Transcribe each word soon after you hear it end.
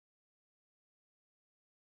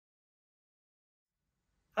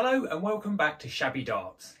Hello and welcome back to Shabby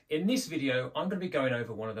Darts. In this video, I'm going to be going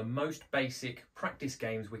over one of the most basic practice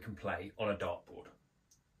games we can play on a dartboard.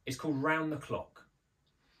 It's called Round the Clock.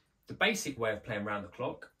 The basic way of playing round the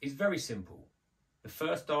clock is very simple. The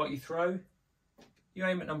first dart you throw, you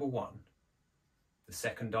aim at number 1. The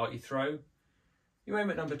second dart you throw, you aim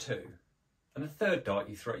at number 2. And the third dart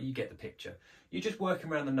you throw, you get the picture. You're just working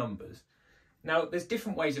around the numbers. Now, there's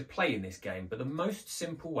different ways of playing this game, but the most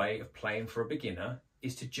simple way of playing for a beginner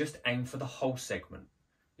is to just aim for the whole segment.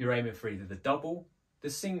 You're aiming for either the double, the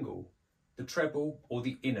single, the treble, or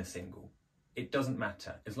the inner single. It doesn't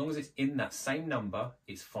matter. As long as it's in that same number,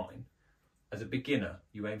 it's fine. As a beginner,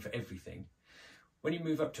 you aim for everything. When you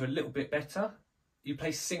move up to a little bit better, you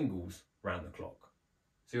play singles round the clock.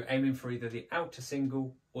 So you're aiming for either the outer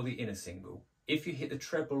single or the inner single. If you hit the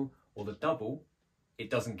treble or the double, it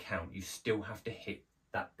doesn't count. You still have to hit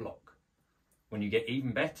that block. When you get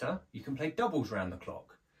even better, you can play doubles round the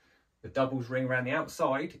clock. The doubles ring around the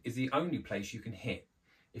outside is the only place you can hit.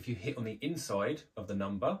 If you hit on the inside of the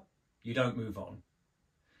number, you don't move on.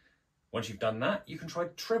 Once you've done that, you can try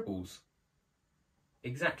trebles.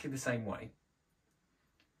 Exactly the same way.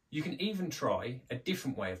 You can even try a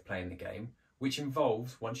different way of playing the game, which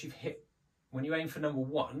involves when you aim for number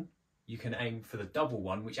 1, you can aim for the double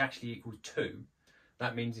one, which actually equals 2.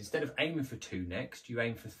 That means instead of aiming for 2 next, you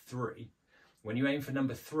aim for 3. When you aim for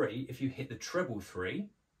number 3, if you hit the treble 3,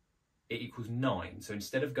 it equals 9. So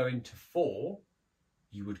instead of going to 4,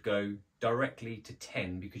 you would go directly to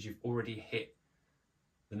 10 because you've already hit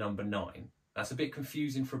the number 9. That's a bit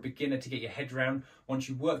confusing for a beginner to get your head around. Once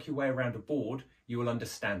you work your way around a board, you will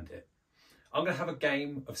understand it. I'm going to have a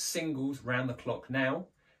game of singles round the clock now.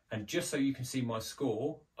 And just so you can see my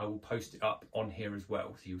score, I will post it up on here as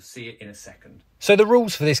well. So you'll see it in a second. So the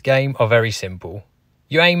rules for this game are very simple.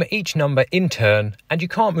 You aim at each number in turn and you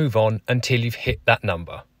can't move on until you've hit that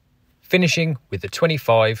number, finishing with the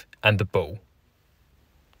 25 and the ball.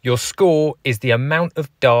 Your score is the amount of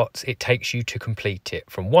darts it takes you to complete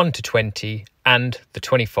it from 1 to 20 and the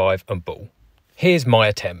 25 and ball. Here's my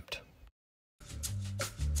attempt.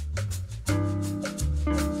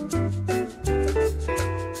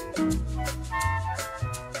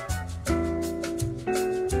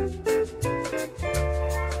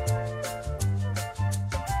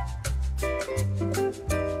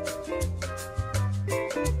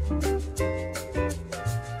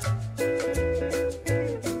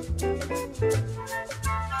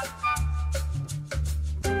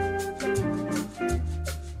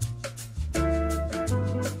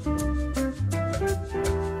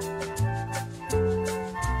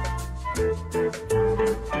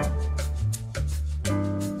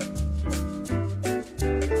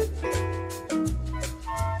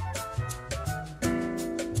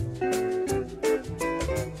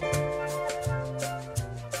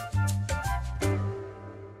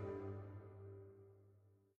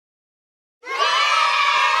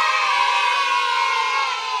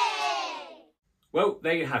 Well,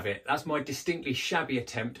 there you have it. That's my distinctly shabby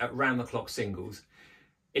attempt at round the clock singles.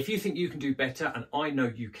 If you think you can do better, and I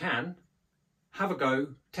know you can, have a go,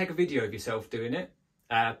 take a video of yourself doing it,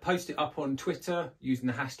 post it up on Twitter using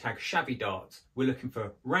the hashtag ShabbyDarts. We're looking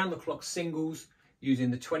for round the clock singles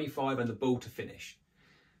using the 25 and the ball to finish.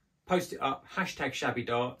 Post it up, hashtag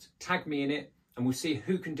ShabbyDarts, tag me in it, and we'll see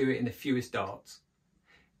who can do it in the fewest darts.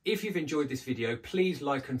 If you've enjoyed this video, please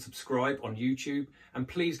like and subscribe on YouTube, and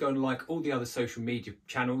please go and like all the other social media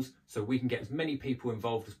channels so we can get as many people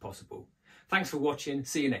involved as possible. Thanks for watching.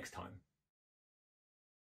 See you next time.